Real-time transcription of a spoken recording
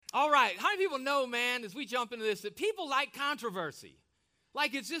All right, how many people know, man, as we jump into this, that people like controversy?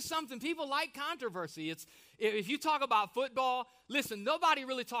 Like, it's just something, people like controversy. It's if you talk about football, listen, nobody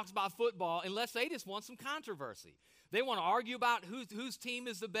really talks about football unless they just want some controversy. They want to argue about whose team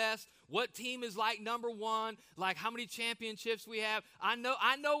is the best, what team is like number one, like how many championships we have. I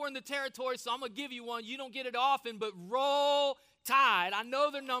know we're in the territory, so I'm going to give you one. You don't get it often, but Roll Tide. I know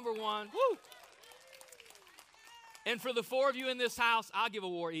they're number one. Woo! And for the four of you in this house, I'll give a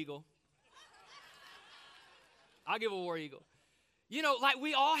War Eagle. I'll give a War Eagle. You know, like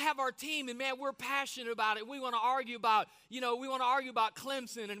we all have our team, and man, we're passionate about it. We want to argue about, we want to argue about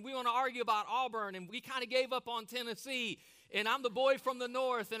Clemson, and we want to argue about Auburn, and we kind of gave up on Tennessee. And I'm the boy from the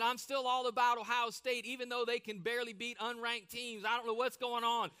north, and I'm still all about Ohio State, even though they can barely beat unranked teams. I don't know what's going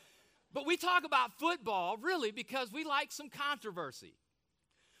on. But we talk about football, really, because we like some controversy.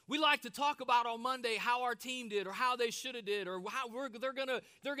 We like to talk about on Monday how our team did or how they should have did or how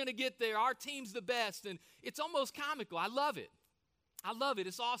they're gonna get there. Our team's the best, and it's almost comical. I love it. I love it.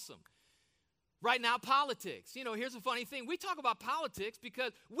 It's awesome. Right now, politics. Here's a funny thing. We talk about politics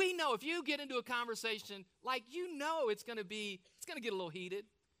because we know if you get into a conversation, like it's gonna get a little heated.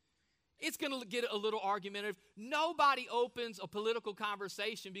 It's going to get a little argumentative. Nobody opens a political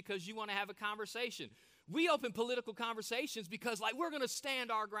conversation because you want to have a conversation. We open political conversations because, we're going to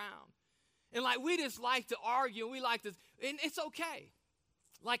stand our ground. And, we just like to argue, and we like to, and it's okay.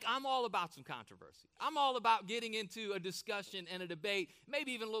 I'm all about some controversy. I'm all about getting into a discussion and a debate,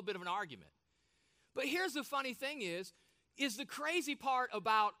 maybe even a little bit of an argument. But here's the funny thing is the crazy part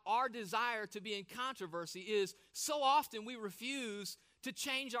about our desire to be in controversy is so often we refuse to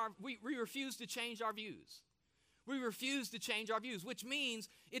change we refuse to change our views. We refuse to change our views, which means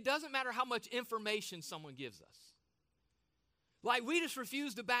it doesn't matter how much information someone gives us. We just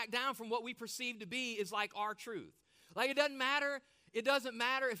refuse to back down from what we perceive to be is our truth. It doesn't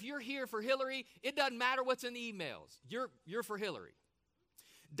matter if you're here for Hillary, it doesn't matter what's in the emails. You're for Hillary.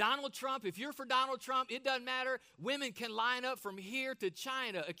 Donald Trump, if you're for Donald Trump, it doesn't matter. Women can line up from here to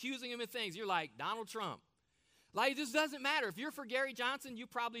China accusing him of things. You're like, Donald Trump. It just doesn't matter. If you're for Gary Johnson, you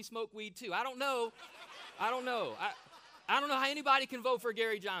probably smoke weed too. I don't know. I don't know how anybody can vote for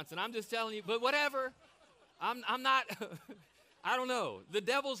Gary Johnson. I'm just telling you. But whatever. I'm not. I don't know. The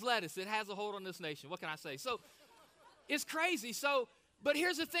devil's lettuce. It has a hold on this nation. What can I say? So it's crazy. But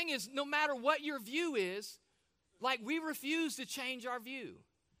here's the thing is, no matter what your view is, we refuse to change our view.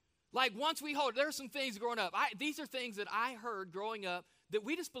 Once we hold, there are some things growing up. These are things that I heard growing up that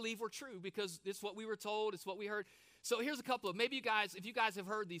we just believe were true because it's what we were told, it's what we heard. So here's a couple of, maybe if you guys have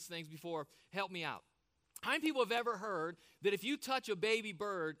heard these things before, help me out. How many people have ever heard that if you touch a baby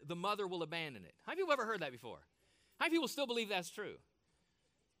bird, the mother will abandon it? How many people have ever heard that before? How many people still believe that's true?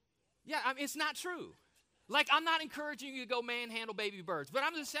 Yeah, it's not true. I'm not encouraging you to go manhandle baby birds, but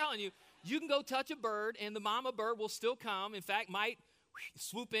I'm just telling you, you can go touch a bird and the mama bird will still come. In fact, might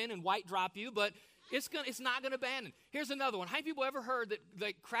swoop in and white drop you, but it's not going to abandon. Here's another one. How many people ever heard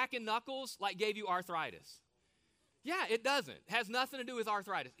that cracking knuckles gave you arthritis? Yeah, it doesn't. It has nothing to do with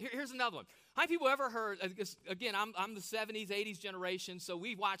arthritis. Here's another one. How many people ever heard, again, I'm the 70s, 80s generation, so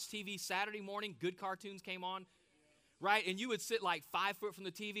we watched TV Saturday morning. Good cartoons came on, right? And you would sit 5 foot from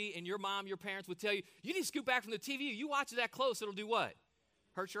the TV, and your mom, your parents would tell you, you need to scoot back from the TV. You watch it that close, it'll do what?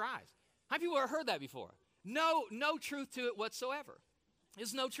 Hurt your eyes. How many people ever heard that before? No truth to it whatsoever.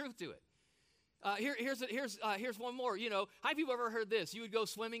 There's no truth to it. Here's one more. How many people ever heard this? You would go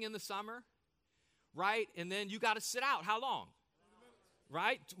swimming in the summer, right? And then you got to sit out. How long?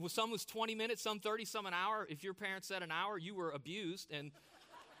 Right? Well, some was 20 minutes, some 30, some an hour. If your parents said an hour, you were abused.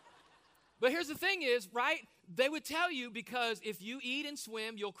 But here's the thing is, right? They would tell you because if you eat and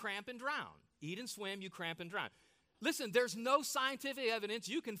swim, you'll cramp and drown. Eat and swim, you cramp and drown. Listen, there's no scientific evidence.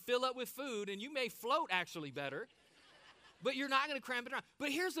 You can fill up with food and you may float actually better. But you're not going to cramp it around. But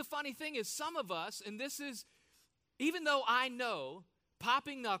here's the funny thing is some of us, and this is, even though I know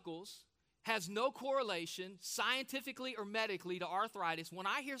popping knuckles has no correlation scientifically or medically to arthritis, when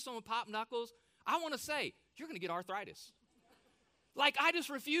I hear someone pop knuckles, I want to say, you're going to get arthritis. I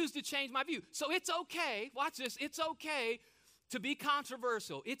just refuse to change my view. So it's okay, watch this, it's okay to be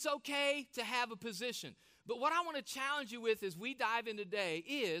controversial. It's okay to have a position. But what I want to challenge you with as we dive in today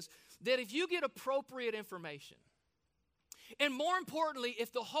is that if you get appropriate information, and more importantly,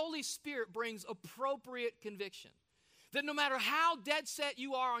 if the Holy Spirit brings appropriate conviction, that no matter how dead set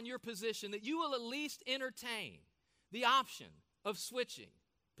you are on your position, that you will at least entertain the option of switching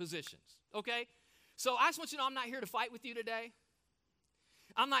positions, okay? So I just want you to know I'm not here to fight with you today.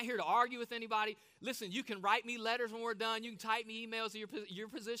 I'm not here to argue with anybody. Listen, you can write me letters when we're done. You can type me emails. Your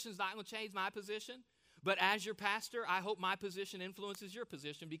position is not going to change my position. But as your pastor, I hope my position influences your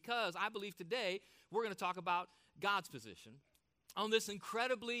position, because I believe today we're going to talk about God's position on this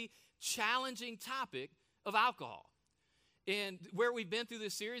incredibly challenging topic of alcohol. And where we've been through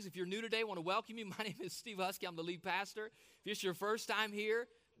this series, if you're new today, I want to welcome you. My name is Steve Husky. I'm the lead pastor. If it's your first time here,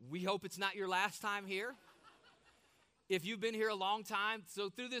 we hope it's not your last time here. If you've been here a long time, so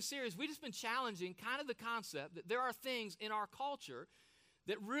through this series, we've just been challenging kind of the concept that there are things in our culture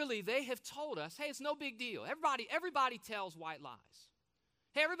that really they have told us, hey, it's no big deal. Everybody tells white lies.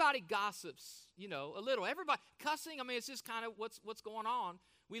 Hey, everybody gossips, a little. Everybody cussing, it's just kind of what's going on.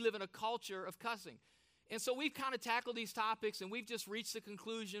 We live in a culture of cussing. And so we've kind of tackled these topics, and we've just reached the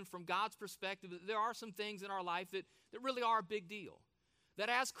conclusion from God's perspective that there are some things in our life that really are a big deal. That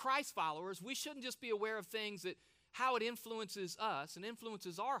as Christ followers, we shouldn't just be aware of things that how it influences us and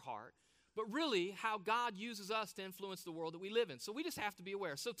influences our heart, but really how God uses us to influence the world that we live in. So we just have to be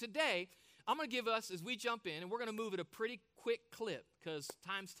aware. So today, I'm going to give us, as we jump in, and we're going to move at a pretty quick clip because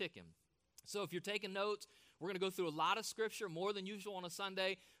time's ticking. So if you're taking notes, we're going to go through a lot of scripture, more than usual on a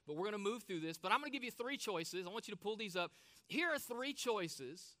Sunday, but we're going to move through this. But I'm going to give you 3 choices. I want you to pull these up. Here are 3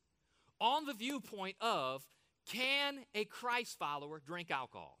 choices on the viewpoint of, can a Christ follower drink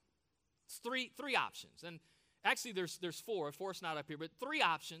alcohol? It's three options. And actually, there's 4. 4's not up here, but 3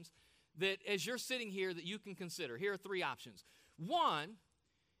 options that as you're sitting here that you can consider. Here are 3 options. 1,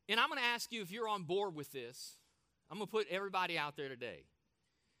 and I'm going to ask you if you're on board with this. I'm going to put everybody out there today.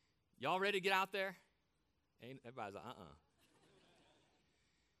 Y'all ready to get out there? Everybody's like,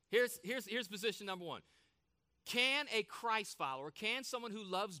 Here's position number 1. Can a Christ follower, can someone who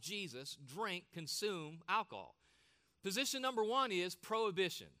loves Jesus consume alcohol? Position number 1 is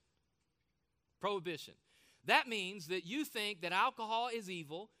prohibition. Prohibition. That means that you think that alcohol is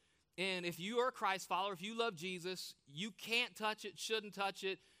evil, and if you are a Christ follower, if you love Jesus, you can't touch it, shouldn't touch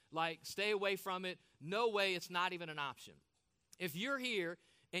it, stay away from it. No way, it's not even an option. If you're here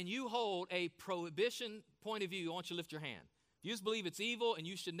and you hold a prohibition point of view, I want you to lift your hand. You just believe it's evil and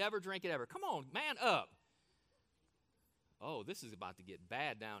you should never drink it ever. Come on, man up. Oh, this is about to get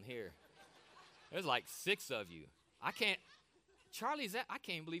bad down here. There's 6 of you. I can't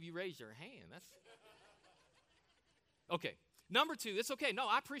believe you raised your hand. That's okay. Number 2, it's okay. No,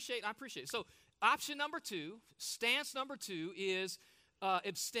 I appreciate it. So option number 2, stance number 2 is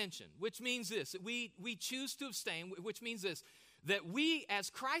abstention, which means this, that we choose to abstain, which means this, that we as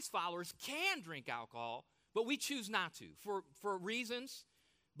Christ followers can drink alcohol, but we choose not to for reasons,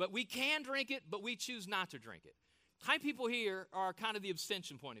 but we can drink it, but we choose not to drink it. How many people here are kind of the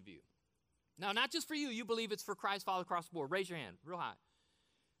abstention point of view? Now, not just for you, you believe it's for Christ followers across the board. Raise your hand real high.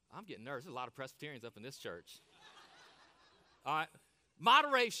 I'm getting nervous. There's a lot of Presbyterians up in this church. All right.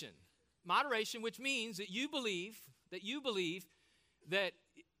 Moderation, which means that you believe that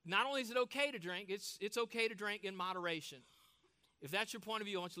not only is it okay to drink, it's okay to drink in moderation. If that's your point of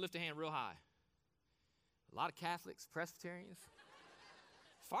view, I want you to lift a hand real high. A lot of Catholics, Presbyterians.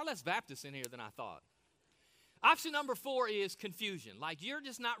 Far less Baptists in here than I thought. Option number 4 is confusion. You're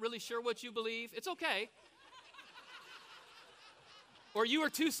just not really sure what you believe. It's okay. Or you were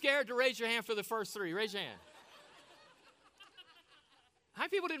too scared to raise your hand for the first 3. Raise your hand. How many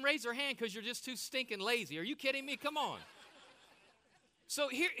people didn't raise their hand because you're just too stinking lazy? Are you kidding me? Come on. So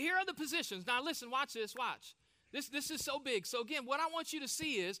here are the positions. Now listen, watch this, watch. This is so big. So again, what I want you to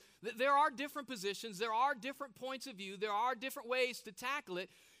see is that there are different positions, there are different points of view, there are different ways to tackle it.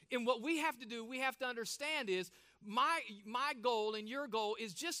 And what we have to do, we have to understand is my goal and your goal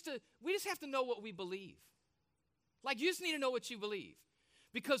is we just have to know what we believe. You just need to know what you believe.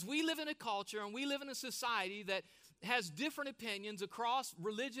 Because we live in a culture and we live in a society that has different opinions across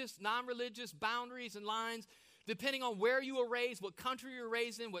religious, non-religious boundaries and lines, depending on where you were raised, what country you were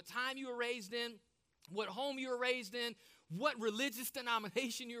raised in, what time you were raised in, what home you were raised in, what religious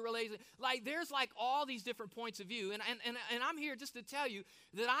denomination you were raised in. There's all these different points of view. And I'm here just to tell you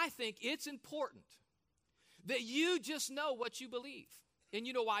that I think it's important that you just know what you believe and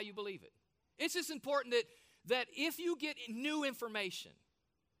you know why you believe it. It's just important that if you get new information,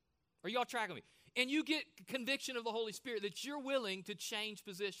 are y'all tracking me? And you get conviction of the Holy Spirit, that you're willing to change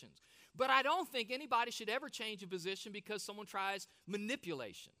positions. But I don't think anybody should ever change a position because someone tries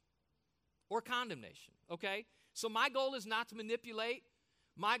manipulation or condemnation, okay? So my goal is not to manipulate.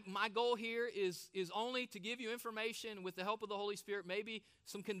 My goal here is only to give you information with the help of the Holy Spirit, maybe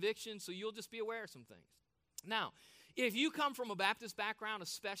some conviction, so you'll just be aware of some things. Now, if you come from a Baptist background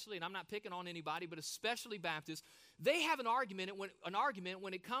especially, and I'm not picking on anybody, but especially Baptists, they have an argument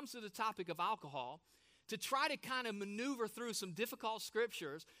when it comes to the topic of alcohol to try to kind of maneuver through some difficult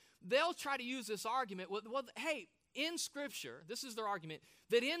scriptures. They'll try to use this argument, well, hey, in Scripture, this is their argument,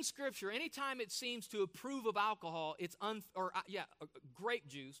 that in Scripture, anytime it seems to approve of alcohol, it's grape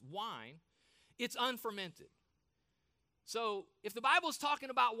juice, wine, it's unfermented. So if the Bible's talking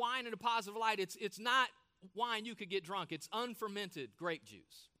about wine in a positive light, it's not wine you could get drunk. It's unfermented grape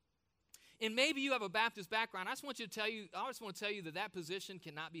juice. And maybe you have a Baptist background. I just want to tell you that position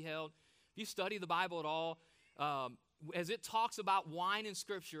cannot be held. If you study the Bible at all, as it talks about wine in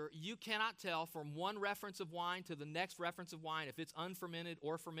Scripture, you cannot tell from one reference of wine to the next reference of wine if it's unfermented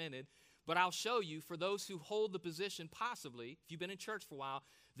or fermented. But I'll show you, for those who hold the position, possibly, if you've been in church for a while,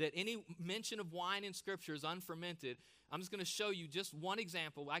 that any mention of wine in Scripture is unfermented. I'm just going to show you just one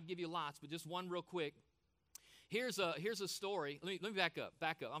example. I can give you lots, but just one real quick. Here's a story. Let me back up.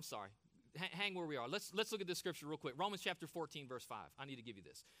 I'm sorry. Hang where we are. Let's look at this scripture real quick. Romans chapter 14, verse 5. I need to give you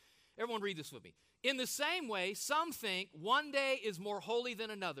this. Everyone read this with me. In the same way, some think one day is more holy than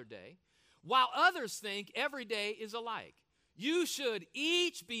another day, while others think every day is alike. You should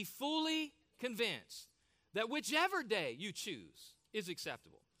each be fully convinced that whichever day you choose is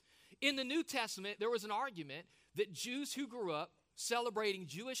acceptable. In the New Testament, there was an argument that Jews who grew up celebrating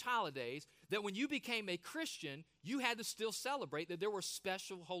Jewish holidays, that when you became a Christian, you had to still celebrate, that there were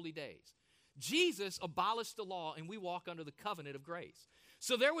special holy days. Jesus abolished the law, and we walk under the covenant of grace.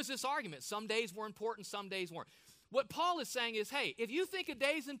 So there was this argument. Some days were important, some days weren't. What Paul is saying is, hey, if you think a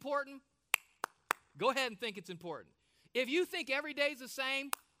day is important, go ahead and think it's important. If you think every day is the same,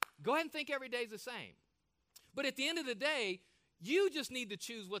 go ahead and think every day is the same. But at the end of the day, you just need to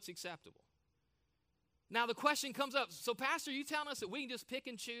choose what's acceptable. Now the question comes up, so Pastor, you telling us that we can just pick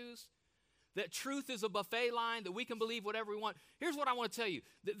and choose? That truth is a buffet line, that we can believe whatever we want? Here's what I want to tell you.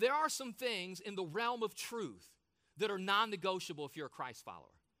 That there are some things in the realm of truth that are non-negotiable if you're a Christ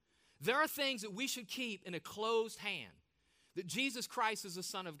follower. There are things that we should keep in a closed hand. That Jesus Christ is the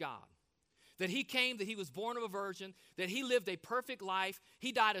Son of God. That he came, that he was born of a virgin, that he lived a perfect life,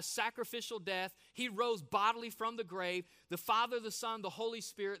 he died a sacrificial death, he rose bodily from the grave, the Father, the Son, the Holy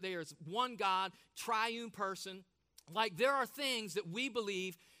Spirit, there is one God, triune person. Like there are things that we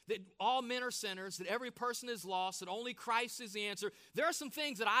believe that all men are sinners, that every person is lost, that only Christ is the answer. There are some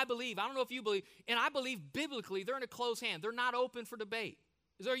things that I believe, I don't know if you believe, and I believe biblically they're in a closed hand. They're not open for debate.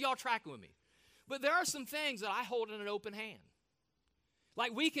 Are y'all tracking with me? But there are some things that I hold in an open hand.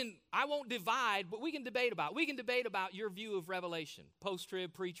 Like I won't divide, but we can debate about. We can debate about your view of Revelation,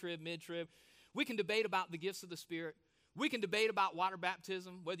 post-trib, pre-trib, mid-trib. We can debate about the gifts of the Spirit. We can debate about water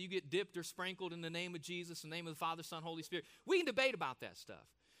baptism, whether you get dipped or sprinkled in the name of Jesus, in the name of the Father, Son, Holy Spirit. We can debate about that stuff.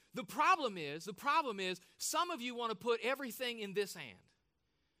 The problem is, some of you want to put everything in this hand.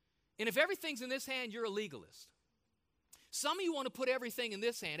 And if everything's in this hand, you're a legalist. Some of you want to put everything in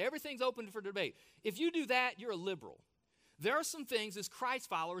this hand. Everything's open for debate. If you do that, you're a liberal. There are some things as Christ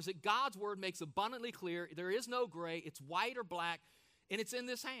followers that God's word makes abundantly clear. There is no gray. It's white or black, and it's in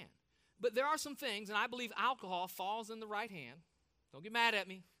this hand. But there are some things, and I believe alcohol falls in the right hand. Don't get mad at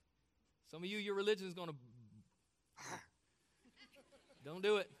me. Some of you, your religion is going to... Don't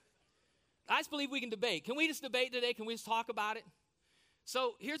do it. I just believe we can debate. Can we just debate today? Can we just talk about it?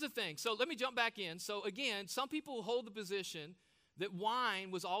 So here's the thing. So let me jump back in. So again, some people hold the position that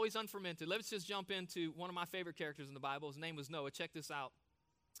wine was always unfermented. Let's just jump into one of my favorite characters in the Bible. His name was Noah. Check this out.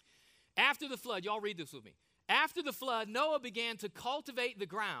 After the flood, y'all read this with me. After the flood, Noah began to cultivate the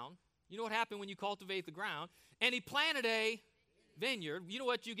ground. You know what happened when you cultivate the ground? And he planted a vineyard. You know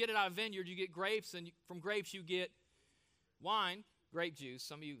what you get out of a vineyard? You get grapes, and from grapes you get wine, grape juice.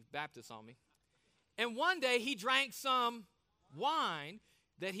 Some of you Baptists on me. And one day he drank some wine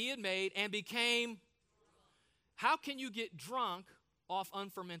that he had made and became... How can you get drunk off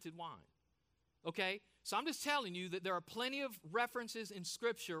unfermented wine? Okay? So I'm just telling you that there are plenty of references in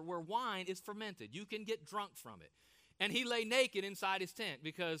Scripture where wine is fermented. You can get drunk from it. And he lay naked inside his tent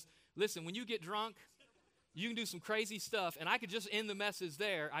because, listen, when you get drunk, you can do some crazy stuff. And I could just end the message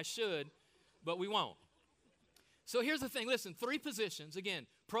there. I should, but we won't. So here's the thing. Listen, 3 positions. Again,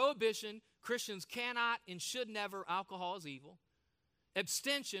 prohibition, Christians cannot and should never. Alcohol is evil.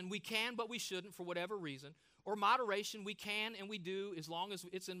 Abstention, we can, but we shouldn't for whatever reason. Or moderation, we can and we do as long as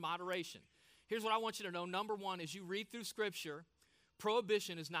it's in moderation. Here's what I want you to know. Number 1, as you read through Scripture,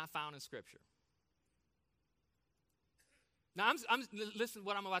 prohibition is not found in Scripture. Now, listen to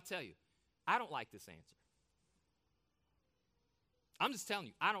what I'm about to tell you. I don't like this answer. I'm just telling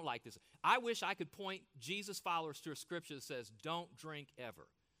you, I don't like this. I wish I could point Jesus followers to a Scripture that says, don't drink ever.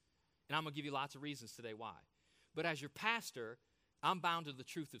 And I'm going to give you lots of reasons today why. But as your pastor, I'm bound to the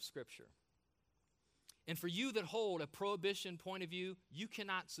truth of Scripture. And for you that hold a prohibition point of view, you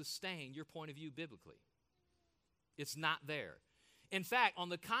cannot sustain your point of view biblically. It's not there. In fact, on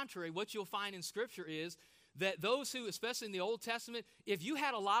the contrary, what you'll find in Scripture is that those who, especially in the Old Testament, if you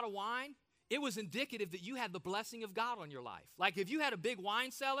had a lot of wine, it was indicative that you had the blessing of God on your life. Like if you had a big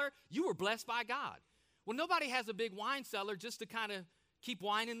wine cellar, you were blessed by God. Well, nobody has a big wine cellar just to kind of keep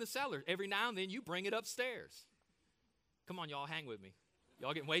wine in the cellar. Every now and then you bring it upstairs. Come on, y'all, hang with me.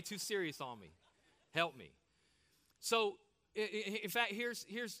 Y'all getting way too serious on me. Help me. So, in fact, here's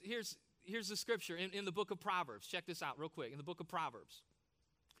the scripture in the book of Proverbs. Check this out real quick. In the book of Proverbs.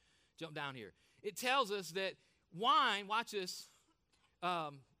 Jump down here. It tells us that wine, watch this,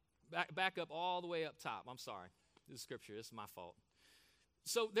 back up all the way up top. I'm sorry. This is scripture. This is my fault.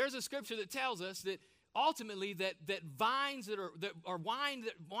 So there's a scripture that tells us that ultimately that wine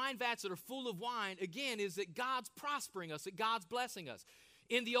vats that are full of wine, again, is that God's prospering us, that God's blessing us.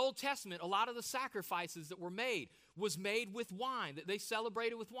 In the Old Testament, a lot of the sacrifices that were made was made with wine, that they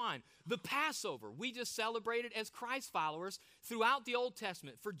celebrated with wine. The Passover, we just celebrated as Christ followers throughout the Old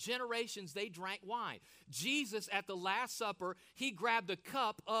Testament. For generations, they drank wine. Jesus, at the Last Supper, he grabbed a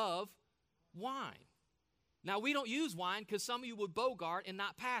cup of wine. Now, we don't use wine because some of you would bogart and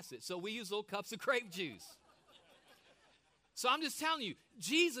not pass it. So we use little cups of grape juice. So I'm just telling you,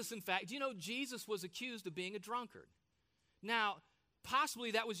 Jesus, in fact, Jesus was accused of being a drunkard. Now, possibly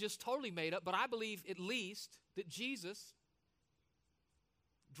that was just totally made up, but I believe at least that Jesus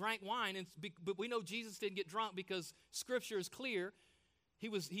drank wine. But we know Jesus didn't get drunk because Scripture is clear.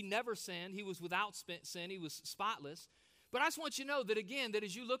 He never sinned. He was without sin. He was spotless. But I just want you to know that, again, that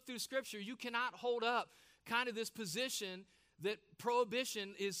as you look through Scripture, you cannot hold up kind of this position that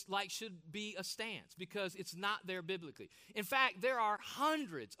prohibition should be a stance because it's not there biblically. In fact, there are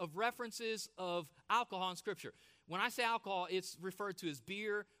hundreds of references of alcohol in Scripture. When I say alcohol, it's referred to as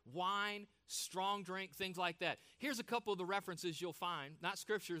beer, wine, strong drink, things like that. Here's a couple of the references you'll find, not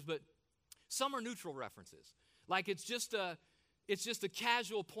scriptures, but some are neutral references. Like it's just a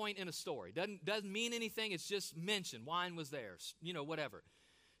casual point in a story. Doesn't mean anything, it's just mentioned. Wine was there, whatever.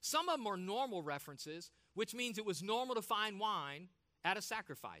 Some of them are normal references, which means it was normal to find wine at a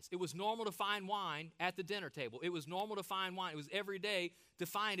sacrifice. It was normal to find wine at the dinner table. It was normal to find wine. It was every day to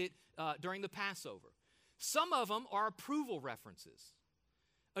find it during the Passover. Some of them are approval references.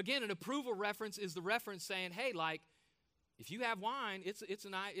 Again, an approval reference is the reference saying, hey, like, if you have wine, it's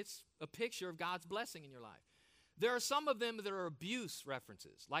a picture of God's blessing in your life. There are some of them that are abuse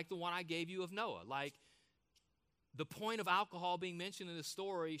references, like the one I gave you of Noah. Like, the point of alcohol being mentioned in the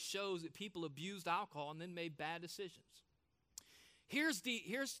story shows that people abused alcohol and then made bad decisions. Here's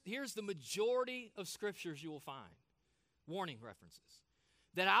the majority of scriptures you will find. Warning references.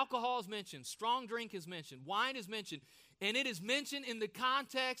 That alcohol is mentioned, strong drink is mentioned, wine is mentioned, and it is mentioned in the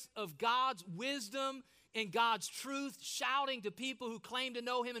context of God's wisdom and God's truth, shouting to people who claim to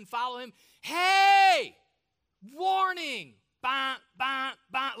know Him and follow Him, hey, warning, bah, bah,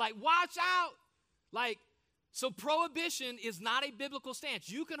 bah, like watch out. Like, so prohibition is not a biblical stance.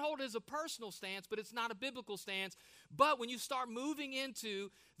 You can hold it as a personal stance, but it's not a biblical stance. But when you start moving into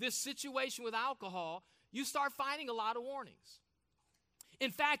this situation with alcohol, you start finding a lot of warnings. In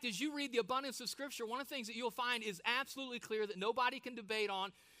fact, as you read the abundance of Scripture, one of the things that you'll find is absolutely clear that nobody can debate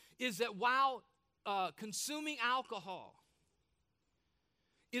on is that while consuming alcohol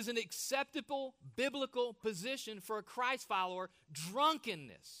is an acceptable biblical position for a Christ follower,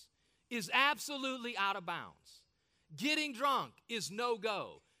 drunkenness is absolutely out of bounds. Getting drunk is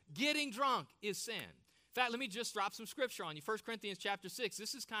no-go. Getting drunk is sin. In fact, let me just drop some scripture on you. 1 Corinthians chapter 6.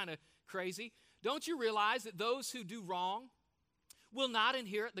 This is kind of crazy. Don't you realize that those who do wrong will not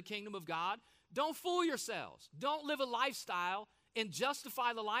inherit the kingdom of God? Don't fool yourselves. Don't live a lifestyle and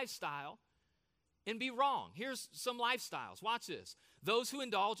justify the lifestyle and be wrong. Here's some lifestyles. Watch this. Those who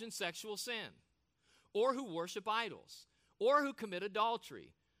indulge in sexual sin, or who worship idols, or who commit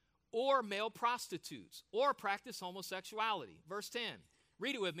adultery, or male prostitutes, or practice homosexuality. Verse 10,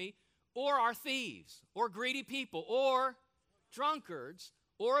 read it with me. Or are thieves, or greedy people, or drunkards,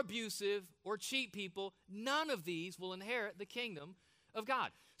 or abusive, or cheat people. None of these will inherit the kingdom of God.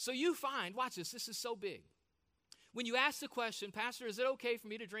 So you find, watch this is so big. When you ask the question, Pastor, is it okay for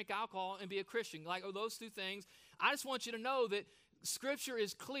me to drink alcohol and be a Christian? Like, oh, those two things. I just want you to know that Scripture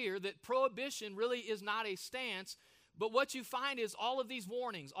is clear that prohibition really is not a stance. But what you find is all of these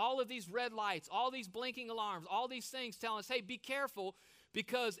warnings, all of these red lights, all these blinking alarms, all these things telling us, hey, be careful,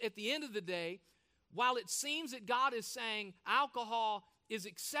 because at the end of the day, while it seems that God is saying alcohol is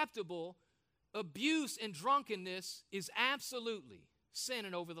acceptable, abuse and drunkenness is absolutely sin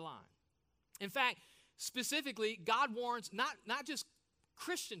and over the line. In fact, specifically, God warns not just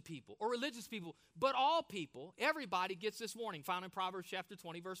Christian people or religious people, but all people. Everybody gets this warning found in Proverbs chapter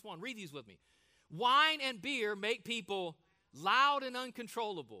 20, verse 1. Read these with me. Wine and beer make people loud and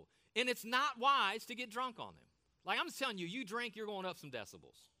uncontrollable. And it's not wise to get drunk on them. Like I'm just telling you, you drink, you're going up some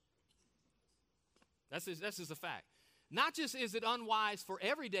decibels. That's just a fact. Not just is it unwise for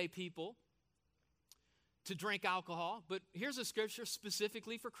everyday people to drink alcohol, but here's a scripture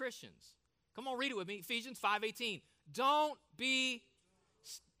specifically for Christians. Come on, read it with me. Ephesians 5:18. Don't be,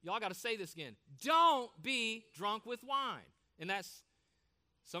 y'all got to say this again. Don't be drunk with wine. And that's,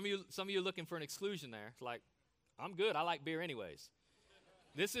 some of you are looking for an exclusion there. It's like, I'm good. I like beer anyways.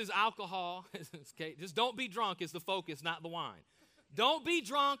 This is alcohol. Okay, just don't be drunk is the focus, not the wine. Don't be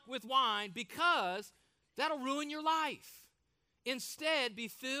drunk with wine because that'll ruin your life. Instead, be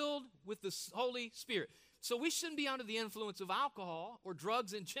filled with the Holy Spirit. So we shouldn't be under the influence of alcohol or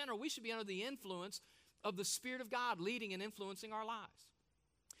drugs in general. We should be under the influence of the Spirit of God leading and influencing our lives.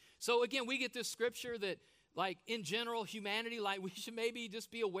 So again, we get this scripture that, like, in general, humanity, like, we should maybe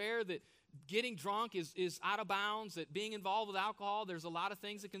just be aware that getting drunk is out of bounds, that being involved with alcohol, there's a lot of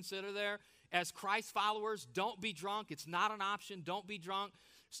things to consider there. As Christ followers, don't be drunk. It's not an option. Don't be drunk.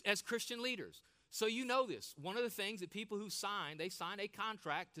 As Christian leaders. So you know this. One of the things that people who they sign a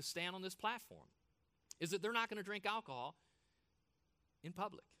contract to stand on this platform, is that they're not going to drink alcohol in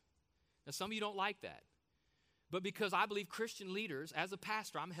public. Now, some of you don't like that. But because I believe Christian leaders, as a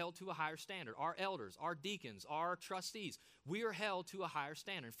pastor, I'm held to a higher standard. Our elders, our deacons, our trustees, we are held to a higher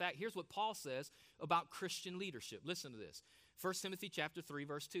standard. In fact, here's what Paul says about Christian leadership. Listen to this. 1 Timothy chapter 3,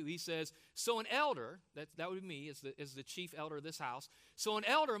 verse 2. He says, so an elder, that would be me as the chief elder of this house, so an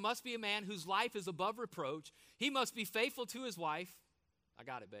elder must be a man whose life is above reproach. He must be faithful to his wife. I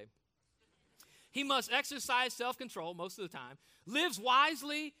got it, babe. He must exercise self-control most of the time, lives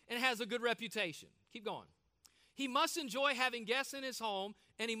wisely, and has a good reputation. Keep going. He must enjoy having guests in his home,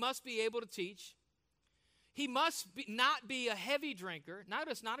 and he must be able to teach. He must not be a heavy drinker.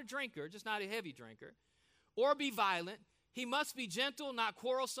 Notice, not a drinker, just not a heavy drinker, or be violent. He must be gentle, not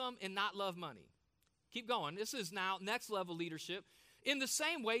quarrelsome, and not love money. Keep going. This is now next level leadership. In the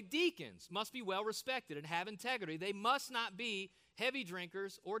same way, deacons must be well respected and have integrity. They must not be heavy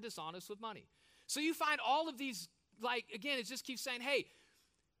drinkers or dishonest with money. So you find all of these, like, again, it just keeps saying, hey,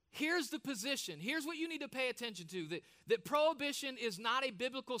 here's the position. Here's what you need to pay attention to, that prohibition is not a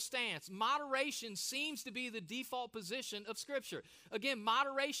biblical stance. Moderation seems to be the default position of Scripture. Again,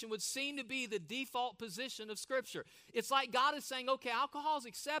 moderation would seem to be the default position of Scripture. It's like God is saying, okay, alcohol is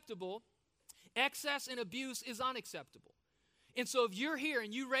acceptable. Excess and abuse is unacceptable. And so if you're here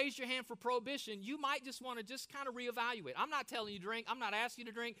and you raise your hand for prohibition, you might just want to just kind of reevaluate. I'm not telling you to drink. I'm not asking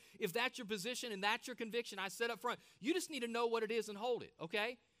you to drink. If that's your position and that's your conviction, I said up front, you just need to know what it is and hold it,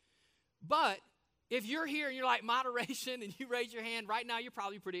 okay? But if you're here and you're like moderation and you raise your hand, right now you're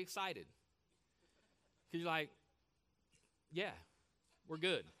probably pretty excited. Because you're like, yeah, we're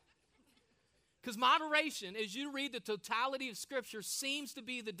good. Because moderation, as you read the totality of Scripture, seems to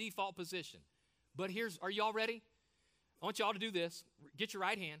be the default position. But are y'all ready? I want y'all to do this. Get your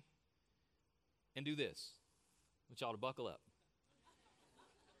right hand and do this. I want y'all to buckle up.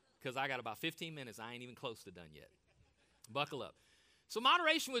 Because I got about 15 minutes. I ain't even close to done yet. Buckle up. So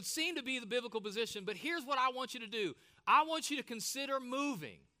moderation would seem to be the biblical position, but here's what I want you to do. I want you to consider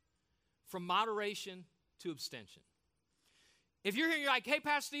moving from moderation to abstention. If you're here and you're like, hey,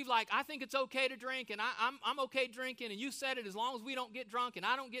 Pastor Steve, like, I think it's okay to drink, and I'm okay drinking, and you said it as long as we don't get drunk, and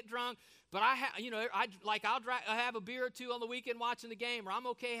I don't get drunk, but I'll have a beer or two on the weekend watching the game, or I'm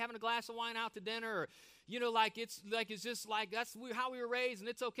okay having a glass of wine out to dinner, or, it's just like that's how we were raised, and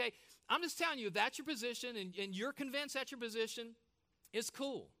it's okay. I'm just telling you, if that's your position, and you're convinced that's your position, it's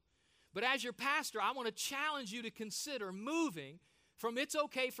cool. But as your pastor, I want to challenge you to consider moving from it's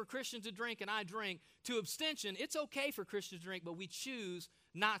okay for Christians to drink and I drink to abstention. It's okay for Christians to drink, but we choose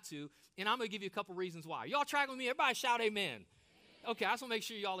not to. And I'm going to give you a couple reasons why. Y'all tracking with me? Everybody shout amen. Okay, I just want to make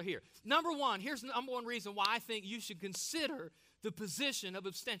sure y'all are here. Here's the number one reason why I think you should consider the position of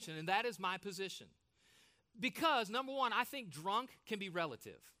abstention, and that is my position. Because, number one, I think drunk can be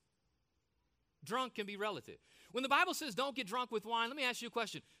relative. Drunk can be relative. When the Bible says don't get drunk with wine, let me ask you a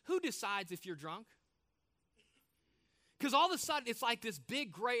question. Who decides if you're drunk? Because all of a sudden, it's like this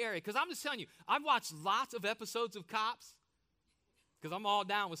big gray area. Because I'm just telling you, I've watched lots of episodes of Cops. Because I'm all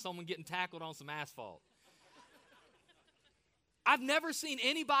down with someone getting tackled on some asphalt. I've never seen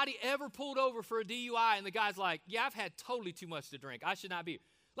anybody ever pulled over for a DUI, and the guy's like, yeah, I've had totally too much to drink. I should not be.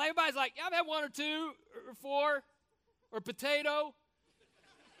 Like, everybody's like, yeah, I've had one or two or four or potato.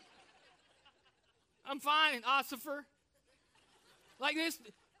 I'm fine, Ossifer. Like this.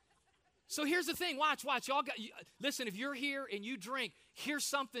 So here's the thing. Watch. Listen, if you're here and you drink, here's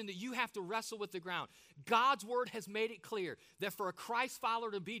something that you have to wrestle with the ground. God's word has made it clear that for a Christ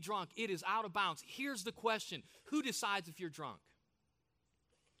follower to be drunk, it is out of bounds. Here's the question. Who decides if you're drunk?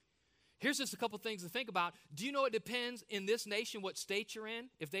 Here's just a couple things to think about. Do you know it depends in this nation what state you're in,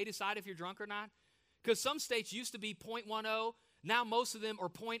 if they decide if you're drunk or not? Because some states used to be 0.10. Now most of them are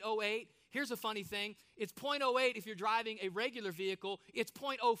 0.08. Here's a funny thing. It's 0.08 if you're driving a regular vehicle. It's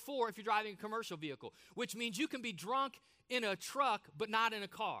 0.04 if you're driving a commercial vehicle, which means you can be drunk in a truck but not in a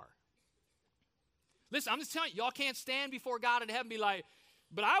car. Listen, I'm just telling you, y'all can't stand before God in heaven and be like,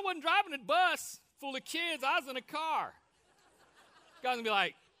 but I wasn't driving a bus full of kids. I was in a car. God's going to be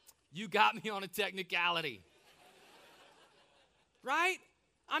like, you got me on a technicality. Right?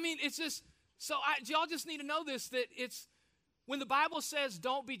 I mean, it's just, y'all just need to know this, that it's, when the Bible says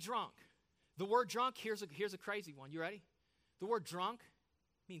don't be drunk, the word drunk, here's a crazy one. You ready? The word drunk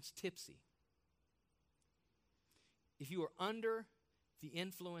means tipsy. If you are under the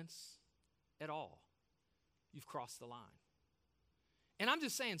influence at all, you've crossed the line. And I'm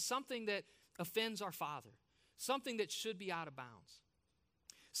just saying, something that offends our Father, something that should be out of bounds,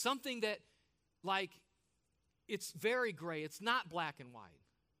 something that, like, it's very gray. It's not black and white.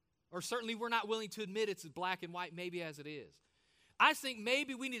 Or certainly we're not willing to admit it's black and white, maybe as it is. I think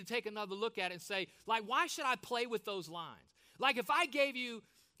maybe we need to take another look at it and say, like, why should I play with those lines? Like, if I gave you,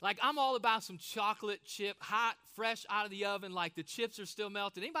 like, I'm all about some chocolate chip, hot, fresh out of the oven, like the chips are still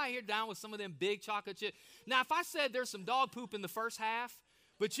melted. Anybody here down with some of them big chocolate chips? Now, if I said there's some dog poop in the first half,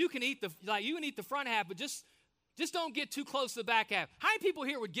 but you can eat the front half, but just don't get too close to the back half. How many people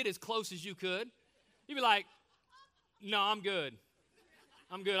here would get as close as you could? You'd be like, no, I'm good.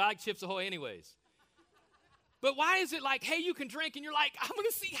 I like Chips Ahoy anyways. But why is it like, hey, you can drink, and you're like, I'm going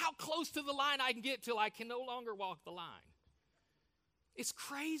to see how close to the line I can get till I can no longer walk the line. It's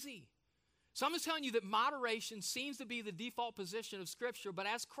crazy. So I'm just telling you that moderation seems to be the default position of Scripture, but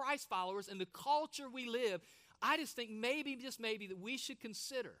as Christ followers in the culture we live, I just think maybe, just maybe, that we should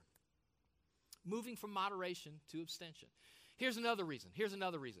consider moving from moderation to abstention. Here's another reason.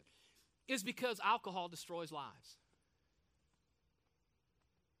 It's because alcohol destroys lives.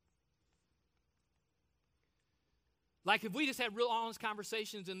 Like, if we just had real honest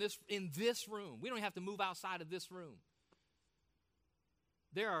conversations in this room, we don't have to move outside of this room.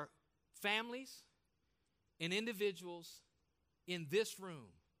 There are families and individuals in this room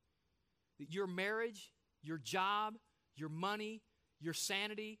that your marriage, your job, your money, your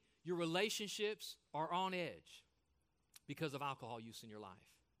sanity, your relationships are on edge because of alcohol use in your life.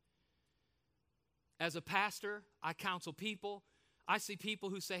 As a pastor, I counsel people. I see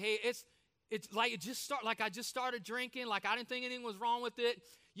people who say, hey, it's like I just started drinking, like I didn't think anything was wrong with it,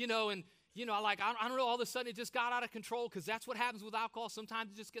 I don't know, all of a sudden it just got out of control, because that's what happens with alcohol.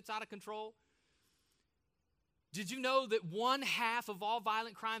 Sometimes it just gets out of control. Did you know that 1/2 of all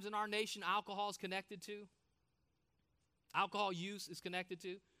violent crimes in our nation, alcohol is connected to? Alcohol use is connected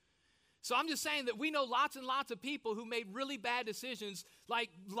to. So I'm just saying that we know lots and lots of people who made really bad decisions, like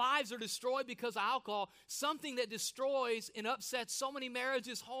lives are destroyed because of alcohol, something that destroys and upsets so many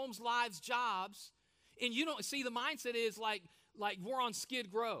marriages, homes, lives, jobs. And you don't see, the mindset is like we're on Skid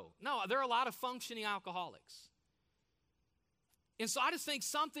Row. No, there are a lot of functioning alcoholics. And so I just think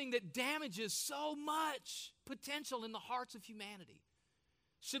something that damages so much potential in the hearts of humanity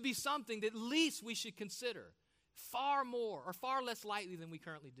should be something that at least we should consider far more or far less lightly than we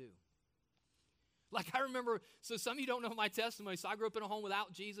currently do. Like, I remember, so some of you don't know my testimony. So I grew up in a home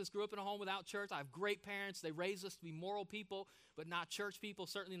without Jesus, grew up in a home without church. I have great parents. They raised us to be moral people, but not church people,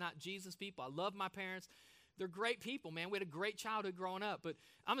 certainly not Jesus people. I love my parents. They're great people, man. We had a great childhood growing up. But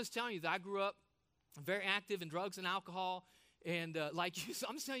I'm just telling you that I grew up very active in drugs and alcohol. And so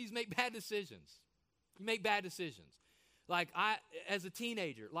I'm just telling you make bad decisions. You make bad decisions. Like, as a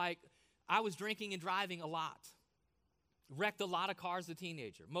teenager, I was drinking and driving a lot. Wrecked a lot of cars as a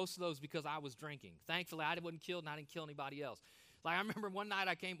teenager. Most of those because I was drinking. Thankfully, I wasn't killed and I didn't kill anybody else. Like, I remember one night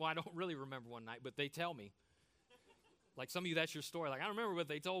I don't really remember one night, but they tell me. Like, some of you, that's your story. Like, I don't remember what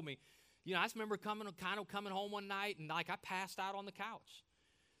they told me. I just remember coming home one night, and I passed out on the couch.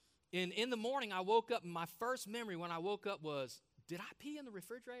 And in the morning, I woke up, and my first memory when I woke up was, did I pee in the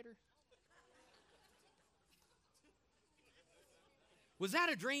refrigerator? Was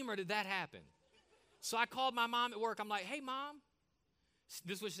that a dream or did that happen? So I called my mom at work. I'm like, hey, Mom.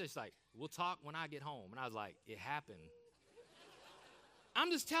 This was just like, we'll talk when I get home. And I was like, it happened. I'm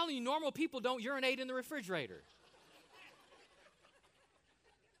just telling you, normal people don't urinate in the refrigerator.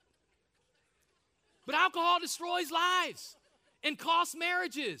 But alcohol destroys lives and costs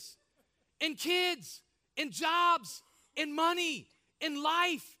marriages and kids and jobs and money and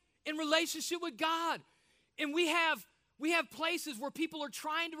life and relationship with God. And we have places where people are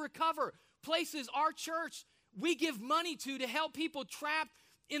trying to recover. Places, our church, we give money to help people trapped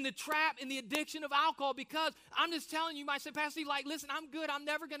in the trap, in the addiction of alcohol, because I'm just telling you, you might say, Pastor Steve, like, listen, I'm good. I'm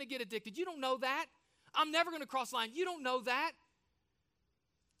never going to get addicted. You don't know that. I'm never going to cross the line. You don't know that.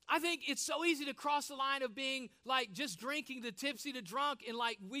 I think it's so easy to cross the line of being like just drinking the tipsy to drunk, and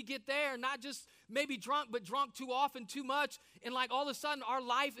like we get there, not just maybe drunk, but drunk too often, too much, and like all of a sudden our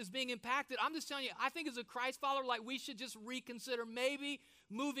life is being impacted. I'm just telling you, I think as a Christ follower, like we should just reconsider maybe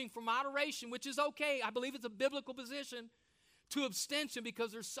moving from moderation, which is okay. I believe it's a biblical position, to abstention,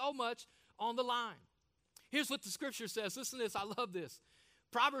 because there's so much on the line. Here's what the scripture says. Listen to this. I love this.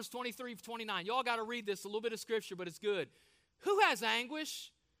 Proverbs 23:29. Y'all got to read this, a little bit of scripture, but it's good. Who has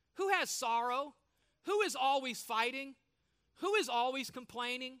anguish? Who has sorrow? Who is always fighting? Who is always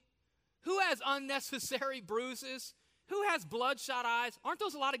complaining? Who has unnecessary bruises? Who has bloodshot eyes? Aren't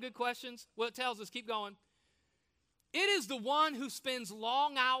those a lot of good questions? Well, it tells us, keep going. It is the one who spends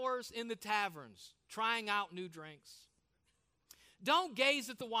long hours in the taverns trying out new drinks. Don't gaze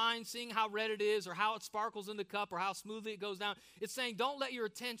at the wine, seeing how red it is or how it sparkles in the cup or how smoothly it goes down. It's saying don't let your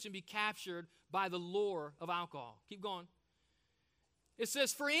attention be captured by the lure of alcohol. Keep going. It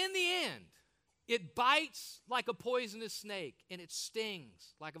says, for in the end, it bites like a poisonous snake and it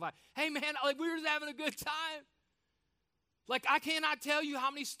stings like a viper. Hey, man, like we were just having a good time. Like I cannot tell you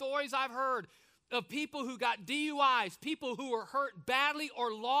how many stories I've heard of people who got DUIs, people who were hurt badly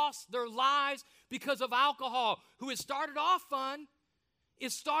or lost their lives because of alcohol, who had started off fun,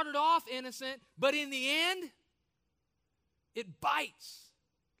 it started off innocent, but in the end, it bites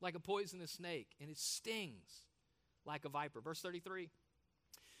like a poisonous snake and it stings like a viper. Verse 33.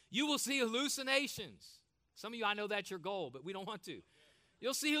 You will see hallucinations. Some of you, I know that's your goal, but we don't want to.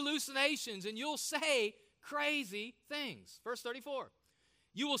 You'll see hallucinations and you'll say crazy things. Verse 34.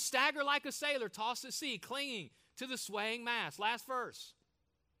 You will stagger like a sailor tossed at sea, clinging to the swaying mast. Last verse.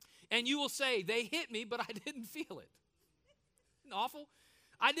 And you will say, they hit me, but I didn't feel it. Isn't it awful?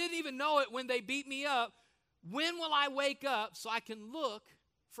 I didn't even know it when they beat me up. When will I wake up so I can look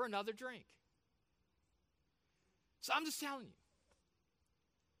for another drink? So I'm just telling you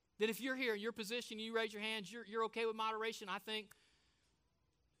that if you're here in your position, you raise your hands, you're okay with moderation, I think,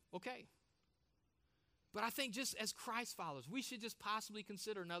 okay. But I think just as Christ followers, we should just possibly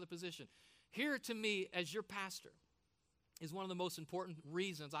consider another position. Here to me, as your pastor, is one of the most important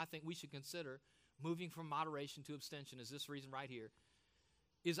reasons I think we should consider moving from moderation to abstention, is this reason right here.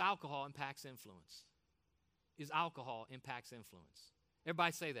 Is alcohol impacts influence. Is alcohol impacts influence.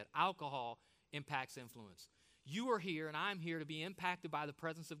 Everybody say that. Alcohol impacts influence. You are here and I'm here to be impacted by the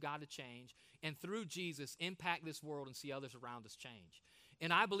presence of God to change, and through Jesus impact this world and see others around us change.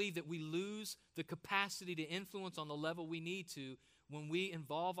 And I believe that we lose the capacity to influence on the level we need to when we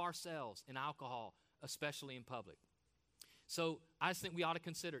involve ourselves in alcohol, especially in public. So I just think we ought to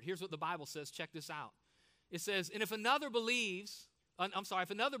consider it. Here's what the Bible says. Check this out. It says, and if another believer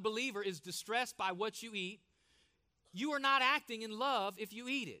is distressed by what you eat, you are not acting in love if you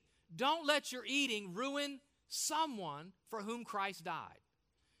eat it. Don't let your eating ruin someone for whom Christ died.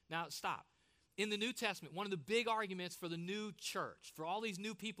 Now, stop. In the New Testament, one of the big arguments for the new church, for all these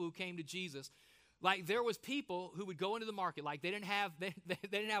new people who came to Jesus, like there was people who would go into the market, like they didn't have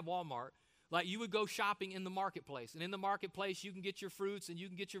Walmart. Like you would go shopping in the marketplace, and in the marketplace you can get your fruits and you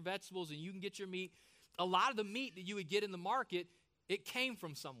can get your vegetables and you can get your meat. A lot of the meat that you would get in the market, it came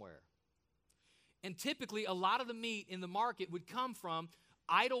from somewhere. And typically a lot of the meat in the market would come from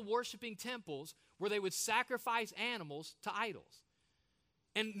idol-worshiping temples where they would sacrifice animals to idols.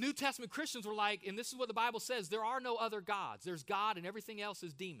 And New Testament Christians were like, and this is what the Bible says, there are no other gods. There's God and everything else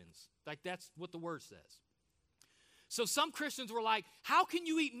is demons. Like that's what the word says. So some Christians were like, how can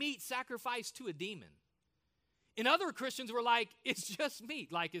you eat meat sacrificed to a demon? And other Christians were like, it's just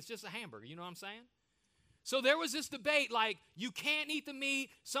meat. Like it's just a hamburger. You know what I'm saying? So there was this debate like, you can't eat the meat.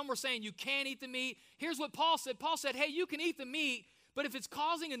 Some were saying you can't eat the meat. Here's what Paul said. Paul said, hey, you can eat the meat, but if it's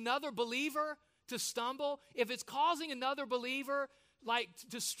causing another believer to stumble, if it's causing another believer like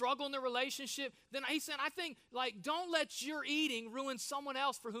to struggle in the relationship, then he said, I think like don't let your eating ruin someone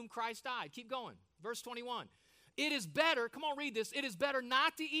else for whom Christ died. Keep going. Verse 21. It is better, come on, read this. It is better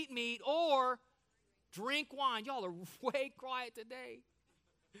not to eat meat or drink wine. Y'all are way quiet today.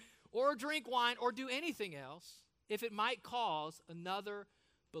 Or drink wine or do anything else if it might cause another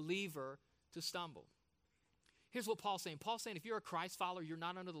believer to stumble. Here's what Paul's saying. Paul's saying if you're a Christ follower, you're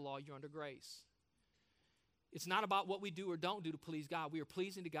not under the law, you're under grace. It's not about what we do or don't do to please God. We are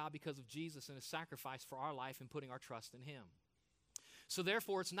pleasing to God because of Jesus and his sacrifice for our life and putting our trust in him. So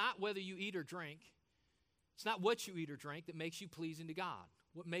therefore, it's not whether you eat or drink. It's not what you eat or drink that makes you pleasing to God.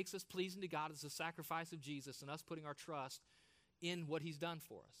 What makes us pleasing to God is the sacrifice of Jesus and us putting our trust in what he's done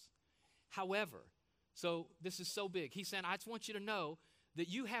for us. However, so this is so big. He's saying, I just want you to know that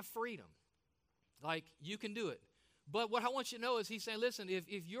you have freedom. Like, you can do it. But what I want you to know is he's saying, listen,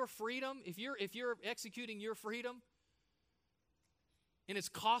 if your freedom, if you're executing your freedom and it's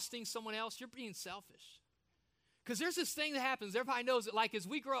costing someone else, you're being selfish. Because there's this thing that happens. Everybody knows that, like, as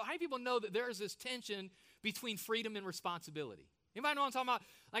we grow, how many people know that there's this tension between freedom and responsibility? Anybody know what I'm talking about?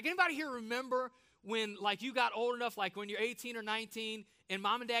 Like, anybody here remember when, like, you got old enough, like when you're 18 or 19 and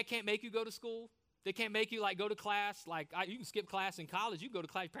mom and dad can't make you go to school? They can't make you, like, go to class. Like, you can skip class in college. You can go to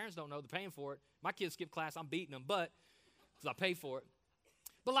class. Your parents don't know. They're paying for it. My kids skip class. I'm beating them, but because I pay for it.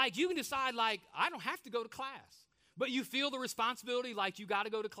 But, like, you can decide, like, I don't have to go to class. But you feel the responsibility, like, you got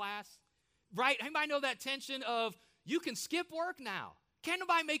to go to class. Right? Anybody know that tension of you can skip work now? Can't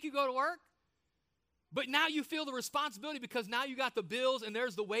nobody make you go to work? But now you feel the responsibility because now you got the bills and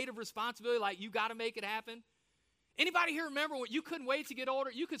there's the weight of responsibility, like you got to make it happen. Anybody here remember when you couldn't wait to get older?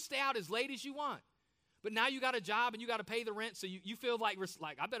 You could stay out as late as you want. But now you got a job and you got to pay the rent, so you feel like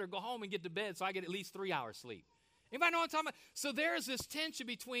I better go home and get to bed so I get at least 3 hours sleep. Anybody know what I'm talking about? So there's this tension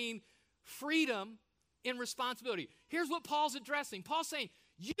between freedom and responsibility. Here's what Paul's addressing. Paul's saying,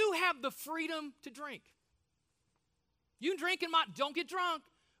 you have the freedom to drink. You can drink and don't get drunk,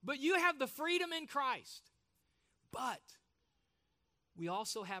 but you have the freedom in Christ. But we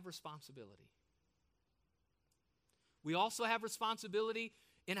also have responsibility. We also have responsibility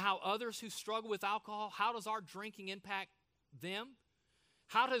in how others who struggle with alcohol, how does our drinking impact them?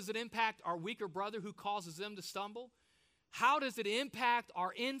 How does it impact our weaker brother who causes them to stumble? How does it impact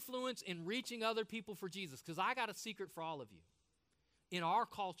our influence in reaching other people for Jesus? Because I got a secret for all of you. In our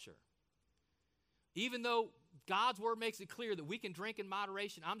culture, even though God's word makes it clear that we can drink in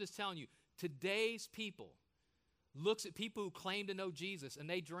moderation, I'm just telling you, today's people looks at people who claim to know Jesus and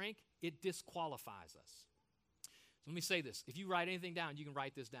they drink, it disqualifies us. So let me say this. If you write anything down, you can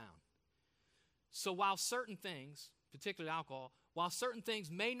write this down. So while certain things, particularly alcohol, while certain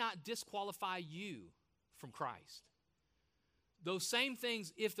things may not disqualify you from Christ, those same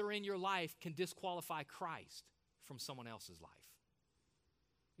things, if they're in your life, can disqualify Christ from someone else's life.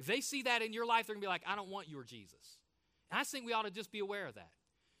 If they see that in your life, they're going to be like, I don't want your Jesus. And I think we ought to just be aware of that.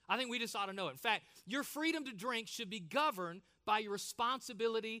 I think we just ought to know it. In fact, your freedom to drink should be governed by your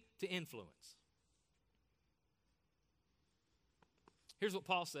responsibility to influence. Here's what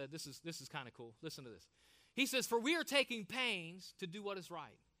Paul said. This is kind of cool. Listen to this. He says, for we are taking pains to do what is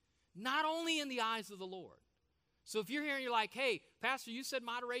right, not only in the eyes of the Lord. So if you're here and you're like, hey, Pastor, you said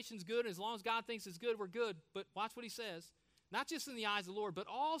moderation's good, and as long as God thinks it's good, we're good. But watch what he says. Not just in the eyes of the Lord, but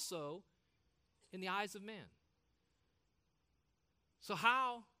also in the eyes of men. So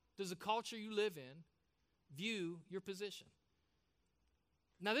how does the culture you live in view your position?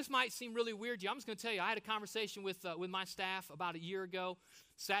 Now, this might seem really weird to you. I'm just going to tell you, I had a conversation with my staff about a year ago,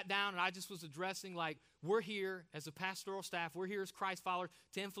 sat down, and I just was addressing, like, we're here as a pastoral staff, we're here as Christ followers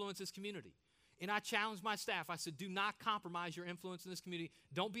to influence this community. And I challenged my staff. I said, do not compromise your influence in this community.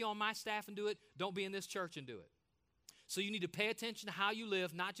 Don't be on my staff and do it. Don't be in this church and do it. So you need to pay attention to how you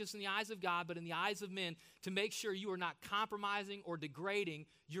live, not just in the eyes of God, but in the eyes of men, to make sure you are not compromising or degrading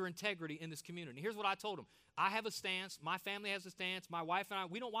your integrity in this community. And here's what I told them. I have a stance. My family has a stance. My wife and I,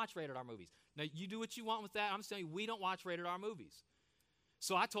 we don't watch rated R movies. Now, you do what you want with that. I'm just telling you, we don't watch rated R movies.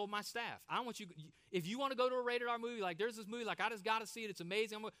 So I told my staff, I want you, if you want to go to a rated R movie, like there's this movie, like I just got to see it. It's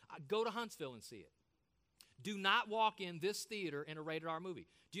amazing. Go to Huntsville and see it. Do not walk in this theater in a rated R movie.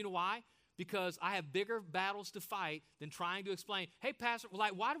 Do you know why? Because I have bigger battles to fight than trying to explain, hey, Pastor,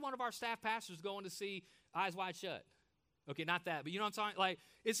 like, why did one of our staff pastors go in to see Eyes Wide Shut? Okay, not that, but you know what I'm talking? Like,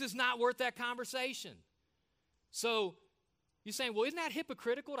 it's just not worth that conversation. So you're saying, well, isn't that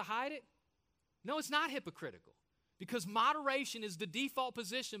hypocritical to hide it? No, it's not hypocritical. Because moderation is the default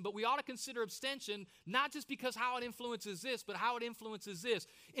position, but we ought to consider abstention, not just because how it influences this, but how it influences this.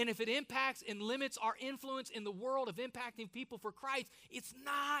 And if it impacts and limits our influence in the world of impacting people for Christ, it's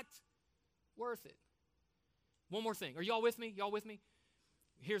not worth it. One more thing. Are y'all with me? Y'all with me?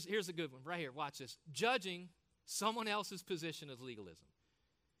 Here's a good one right here. Watch this. Judging someone else's position is legalism.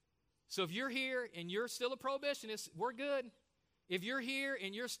 So if you're here and you're still a prohibitionist, we're good. If you're here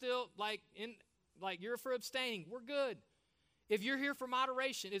and you're still you're for abstaining, we're good. If you're here for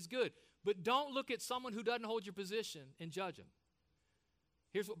moderation, it's good. But don't look at someone who doesn't hold your position and judge them.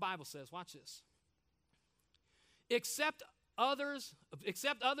 Here's what the Bible says. Watch this. Accept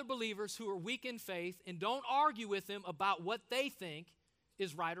other believers who are weak in faith and don't argue with them about what they think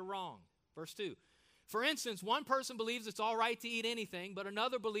is right or wrong. Verse 2. For instance, one person believes it's all right to eat anything, but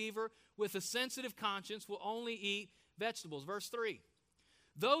another believer with a sensitive conscience will only eat vegetables. Verse 3.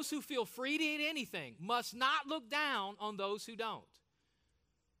 Those who feel free to eat anything must not look down on those who don't.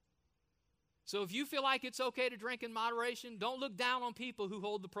 So if you feel like it's okay to drink in moderation, don't look down on people who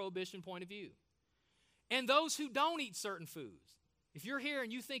hold the prohibition point of view. And those who don't eat certain foods, if you're here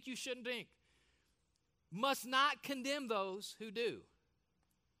and you think you shouldn't drink, must not condemn those who do.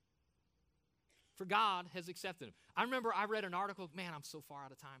 For God has accepted them. I remember I read an article. Man, I'm so far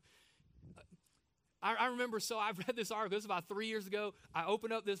out of time. I remember, so I read this article. This was about 3 years ago. I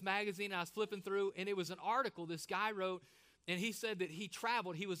opened up this magazine and I was flipping through, and it was an article this guy wrote, and he said that he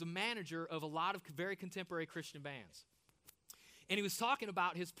traveled. He was a manager of a lot of very contemporary Christian bands. And he was talking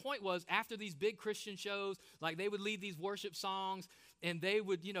about, his point was, after these big Christian shows, like they would lead these worship songs, and they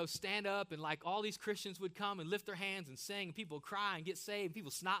would, stand up, and like all these Christians would come and lift their hands and sing, and people would cry and get saved,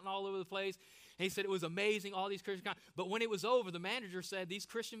 people snotting all over the place. And he said it was amazing, all these Christians. But when it was over, the manager said these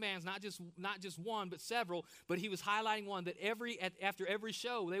Christian bands, not just one, but several, but he was highlighting one that after every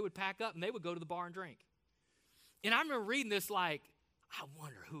show, they would pack up and they would go to the bar and drink. And I remember reading this like, I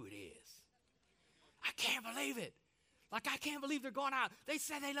wonder who it is. I can't believe it. Like, I can't believe they're going out. They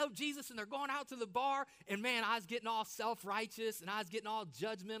said they love Jesus and they're going out to the bar. And man, I was getting all self-righteous and I was getting all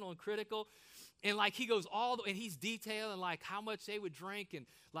judgmental and critical. And like he goes and he's detailing like how much they would drink, and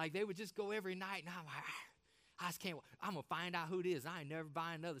like they would just go every night. And I'm like, I just can't, I'm going to find out who it is. I ain't never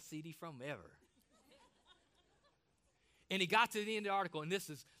buying another CD from them ever. And he got to the end of the article, and this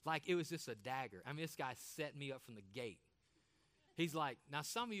is like, it was just a dagger. I mean, this guy set me up from the gate. He's like, now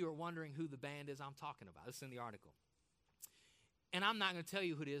some of you are wondering who the band is I'm talking about. This is in the article. And I'm not going to tell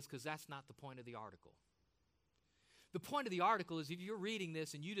you who it is because that's not the point of the article. The point of the article is if you're reading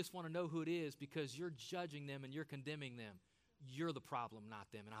this and you just want to know who it is because you're judging them and you're condemning them, you're the problem, not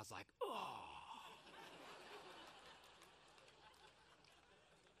them. And I was like, oh.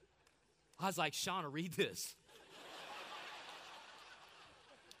 I was like, Shauna, read this.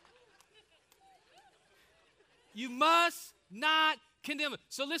 You must not condemn it.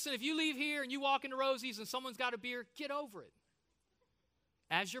 So listen, if you leave here and you walk into Rosie's and someone's got a beer, get over it.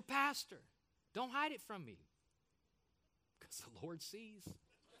 As your pastor, don't hide it from me. Because the Lord sees.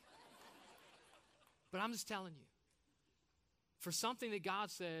 But I'm just telling you, for something that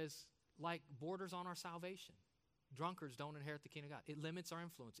God says, like borders on our salvation, drunkards don't inherit the kingdom of God. It limits our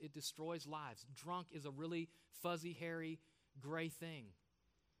influence. It destroys lives. Drunk is a really fuzzy, hairy, gray thing.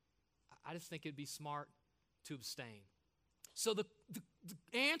 I just think it'd be smart to abstain. So the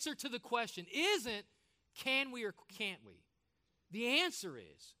answer to the question isn't can we or can't we? The answer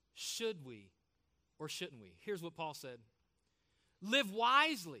is should we or shouldn't we? Here's what Paul said. Live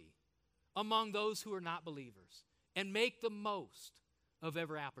wisely among those who are not believers and make the most of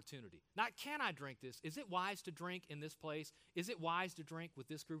every opportunity. Not can I drink this? Is it wise to drink in this place? Is it wise to drink with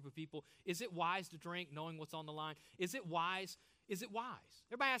this group of people? Is it wise to drink knowing what's on the line? Is it wise? Is it wise?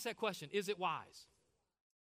 Everybody asks that question. Is it wise?